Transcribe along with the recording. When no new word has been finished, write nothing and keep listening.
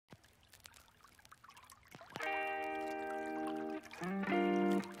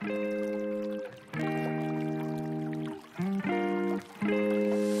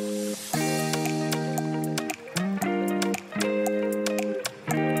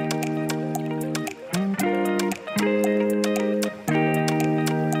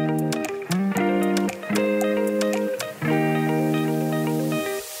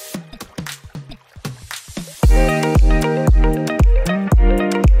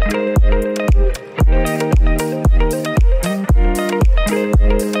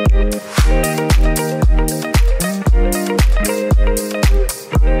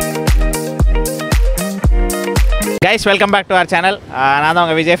guys, welcome back to our channel. நான் தான்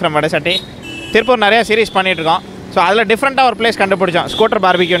உங்கள் விஜய் ஃப்ரம் வடசட்டி. திருப்பூர் நிறைய சீரிஸ் பண்ணிகிட்ருக்கோம். ஸோ அதில் டிஃப்ரெண்ட்டாக ஒரு பிளேஸ் கண்டுபிடிச்சோம், ஸ்கூட்டர்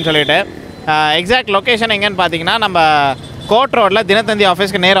பார்பிக்யூன்னு சொல்லிட்டு. எக்ஸாக்ட் லொக்கேஷன் எங்கேன்னு பார்த்தீங்கன்னா நம்ம கோர்ட் ரோட்டில் தினத்தந்தி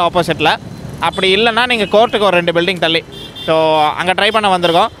ஆஃபீஸ்க்கு நேர் ஆப்போசிட்டில். அப்படி இல்லைன்னா நீங்கள் கோர்ட்டுக்கு ஒரு 2 பில்டிங் தள்ளி. ஸோ அங்கே ட்ரை பண்ண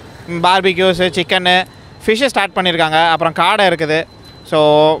வந்திருக்கோம். பார்பிக்யூஸு, சிக்கனு, ஃபிஷ்ஷு ஸ்டார்ட் பண்ணியிருக்காங்க. அப்புறம் காடை இருக்குது. ஸோ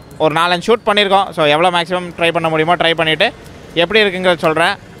ஒரு 4-5 ஷூட் பண்ணியிருக்கோம். ஸோ எவ்வளோ மேக்ஸிமம் ட்ரை பண்ண முடியுமோ ட்ரை பண்ணிவிட்டு எப்படி இருக்குங்கிறது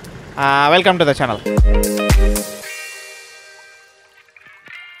சொல்கிறேன். Welcome to the channel.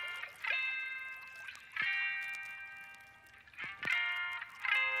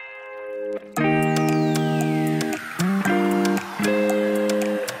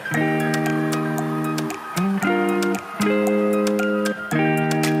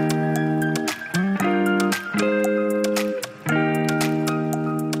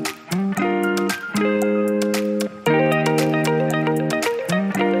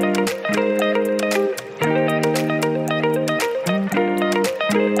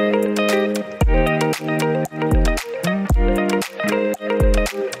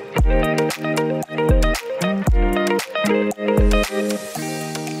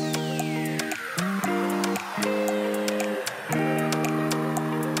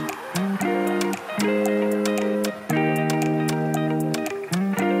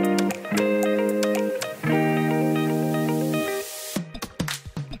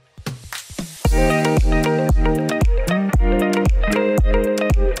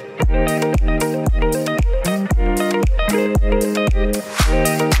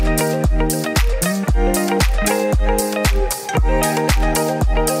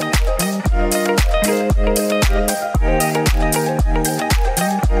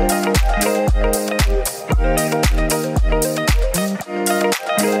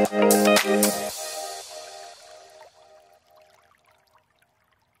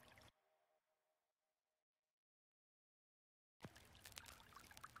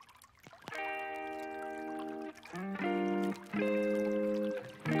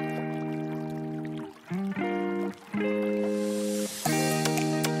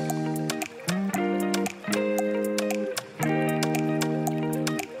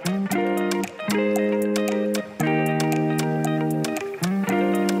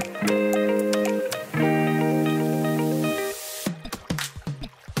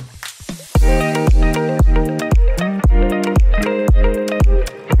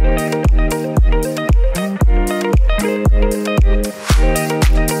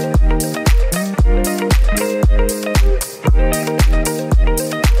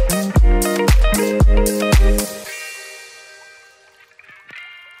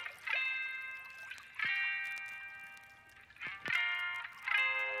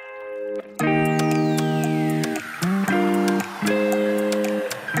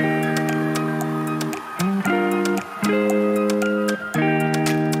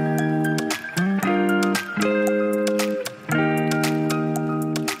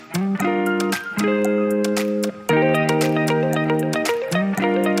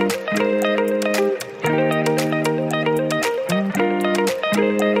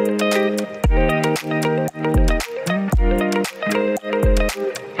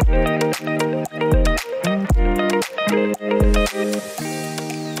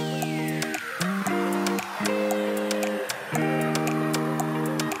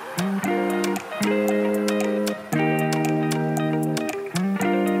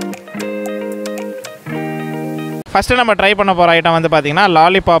 First நம்ம ட்ரை பண்ண போகிற ஐட்டம் வந்து பார்த்திங்கன்னா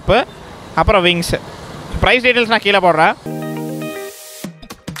லாலிபாப்பு, அப்புறம் விங்ஸு. ப்ரைஸ் டீட்டெயில்ஸ் நான் கீழே போடுறேன்.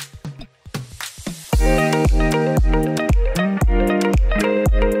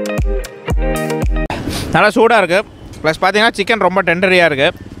 நல்லா சூடாக இருக்குது. ப்ளஸ் பார்த்திங்கன்னா சிக்கன் ரொம்ப டெண்டரியாக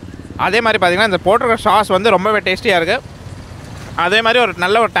இருக்குது. அதே மாதிரி பார்த்திங்கன்னா இந்த போட்டிருக்க சாஸ் வந்து ரொம்பவே டேஸ்டியாக இருக்குது. அதே மாதிரி ஒரு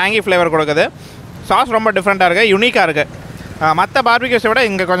நல்ல ஒரு டேங்கி ஃப்ளேவர் கொடுக்குது. சாஸ் ரொம்ப டிஃப்ரெண்ட்டாக இருக்குது, யூனிக்காக இருக்குது. மற்ற பார்பிக்யூஸை விட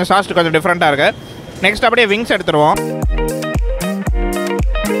இங்கே கொஞ்சம் சாஸ் கொஞ்சம் டிஃப்ரெண்ட்டாக இருக்குது. நெக்ஸ்ட் அப்படியே விங்ஸ் எடுத்துருவோம்.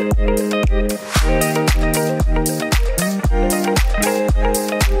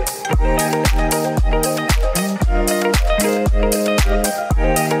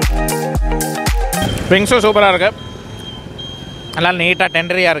 விங்ஸும் சூப்பராக இருக்குது, நல்லா நீட்டாக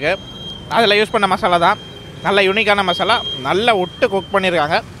டெண்டரியாக இருக்குது. அதில் யூஸ் பண்ண மசாலா தான் நல்ல யூனிக்கான மசாலா, நல்லா விட்டு குக்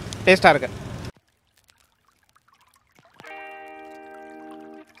பண்ணியிருக்காங்க, டேஸ்ட்டாக இருக்குது.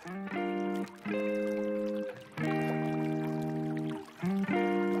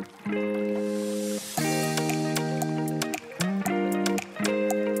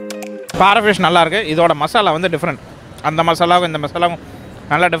 பாரஃபிஷ் நல்லாயிருக்கு. இதோட மசாலா வந்து டிஃப்ரெண்ட். அந்த மசாலாவும் இந்த மசாலாவும்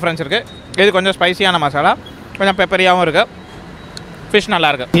நல்ல டிஃப்ரென்ஸ் இருக்குது. இது கொஞ்சம் ஸ்பைசியான மசாலா, கொஞ்சம் பெப்பரியாகவும் இருக்குது. ஃபிஷ்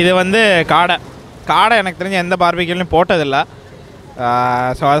நல்லாயிருக்கு. இது வந்து காடை. காடை எனக்கு தெரிஞ்ச எந்த பார்பிக்யூலையும் போட்டதில்லை.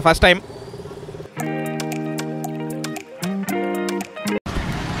 ஸோ அது ஃபஸ்ட் டைம்.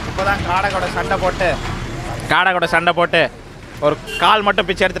 இப்போ தான் காடை கூட சண்டை போட்டு ஒரு கால் மட்டும்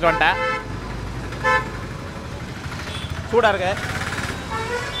பிச்சு எடுத்துகிட்டு வந்துட்டேன். சூடாக இருக்கு.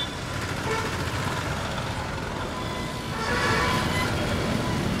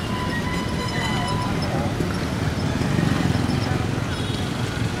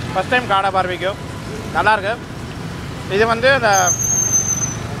 ஃபஸ்ட் டைம் காடை பார்பிக்யூ நல்லாயிருக்கு. இது வந்து இந்த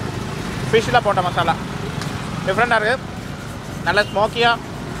ஃபிஷ்ஷில் போட்ட மசாலா டிஃப்ரெண்ட்டாக இருக்குது, நல்ல ஸ்மோக்கியாக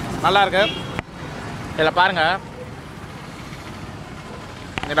நல்லாயிருக்கு. இதில் பாருங்கள்,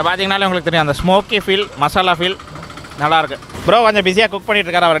 இதில் பார்த்தீங்கன்னாலே உங்களுக்கு தெரியும் அந்த ஸ்மோக்கி ஃபீல், மசாலா ஃபீல் நல்லாயிருக்கு. ப்ரோ கொஞ்சம் பிஸியாக குக் பண்ணிட்டு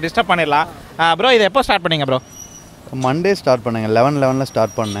இருக்காரு, அவரை டிஸ்டர்ப் பண்ணிடலாம். ப்ரோ இது எப்போ ஸ்டார்ட் பண்ணீங்க ப்ரோ? மண்டே ஸ்டார்ட் பண்ணேங்க, 11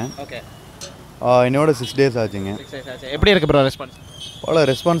 ஸ்டார்ட் பண்ணேன். ஓகே, என்னோட 6 days ஆச்சுங்க. எப்படி இருக்குது ப்ரோ ரெஸ்பான்ஸ்? அவ்வளோ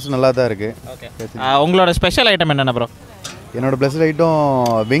ரெஸ்பான்ஸ் நல்லா தான் இருக்குது. ஓகே, உங்களோட ஸ்பெஷல் ஐட்டம் என்னென்ன ப்ரோ? என்னோட ஸ்பெஷல் ஐட்டம்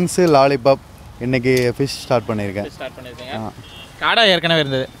விங்ஸு, லாலிபாப். இன்றைக்கி ஃபிஷ் ஸ்டார்ட் பண்ணியிருக்கேன். காடை ஏற்கனவே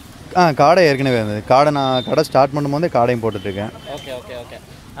இருந்தது. காடை ஏற்கனவே இருந்தது. நான் கடை ஸ்டார்ட் பண்ணும்போது காடையும் போட்டுட்ருக்கேன். Okay okay okay.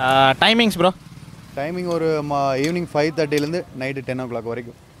 Timings bro? Timing ஒரு ஈவினிங் 5:30லேருந்து நைட்டு 10 o'clock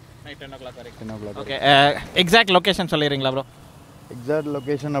வரைக்கும். நைட் 10 o'clock வரைக்கும். 10 o'clock. Okay, exact location சொல்லிடுறீங்களா bro? Exact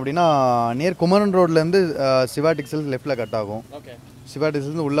location அப்படின்னா நியர் குமரன் ரோட்லேருந்து சிவா டிக்ஸல் லெஃப்ட்டில் கட் ஆகும். ஓகே, சிவா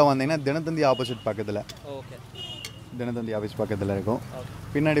டிக்ஸல்லேருந்து உள்ளே வந்தீங்கன்னா தினத்தந்தி ஆப்போசிட் பக்கத்தில். ஓகே, தினத்தந்தி ஆஃபீஸ் பக்கத்தில் இருக்கும்.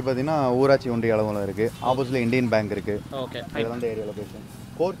 பின்னாடி பார்த்தீங்கன்னா ஊராட்சி ஒன்றிய அளவில் இருக்குது. ஆப்போசிட்டில் இந்தியன் பேங்க் இருக்குது. ஓகே, இதெல்லாம் ஏரியா லொக்கேஷன்.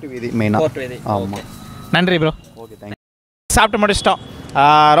 கோர்ட் வீதி மெயினாக. கோர்ட் வீதி. ஆமாம். நன்றி ப்ரோ. Okay, thank you. சாப்பிட்டு முடிச்சிட்டோம்.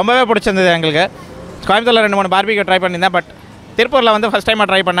 ரொம்பவே பிடிச்சிருந்தது எங்களுக்கு. கோயம்புத்தூரில் 2-3 பார்பிக்யூ ட்ரை பண்ணியிருந்தேன், பட் திருப்பூரில் வந்து ஃபஸ்ட் டைமாக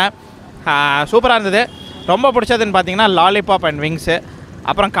ட்ரை பண்ணேன். சூப்பராக இருந்தது. ரொம்ப பிடிச்சதுன்னு பார்த்தீங்கன்னா லாலிபாப் அண்ட் விங்ஸு,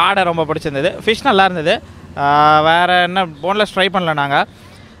 அப்புறம் காடை ரொம்ப பிடிச்சிருந்தது. ஃபிஷ் நல்லா இருந்தது. வேறு என்ன போன்லெஸ் ட்ரை பண்ணல நாங்கள்.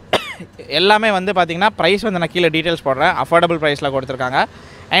 எல்லாமே வந்து பார்த்திங்கன்னா ப்ரைஸ் வந்து நான் கீழே டீட்டெயில்ஸ் போடுறேன். அஃபோர்டபுள் ப்ரைஸில் கொடுத்துருக்காங்க.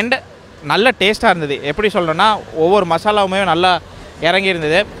 அண்ட் நல்ல டேஸ்ட்டாக இருந்தது. எப்படி சொல்லணும்னா ஒவ்வொரு மசாலாவுமே நல்லா இறங்கி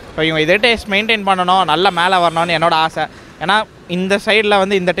இருந்தது. இப்போ இவங்க இதே டேஸ்ட் மெயின்டைன் பண்ணணும், நல்லா மேலே வரணும்னு என்னோடய ஆசை. ஏன்னா இந்த சைடில்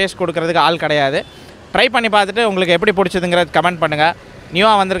வந்து இந்த டேஸ்ட் கொடுக்குறதுக்கு ஆள் கிடையாது. ட்ரை பண்ணி பார்த்துட்டு உங்களுக்கு எப்படி பிடிச்சதுங்கிறது கமெண்ட் பண்ணுங்கள்.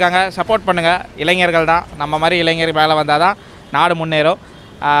 நியூவாக வந்திருக்காங்க, சப்போர்ட் பண்ணுங்கள். இளைஞர்கள் தான், நம்ம மாதிரி இளைஞர் மேலே வந்தால் தான் நாடு முன்னேறும்.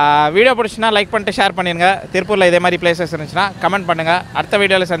 வீடியோ பிடிச்சினா லைக் பண்ணிட்டு ஷேர் பண்ணிடுங்க. திருப்பூரில் இதே மாதிரி பிளேசஸ் இருந்துச்சுன்னா கமெண்ட் பண்ணுங்கள். அடுத்த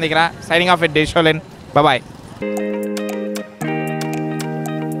வீடியோவில் சந்திக்கிறேன். Signing off with டிஷோலின். பபாய்.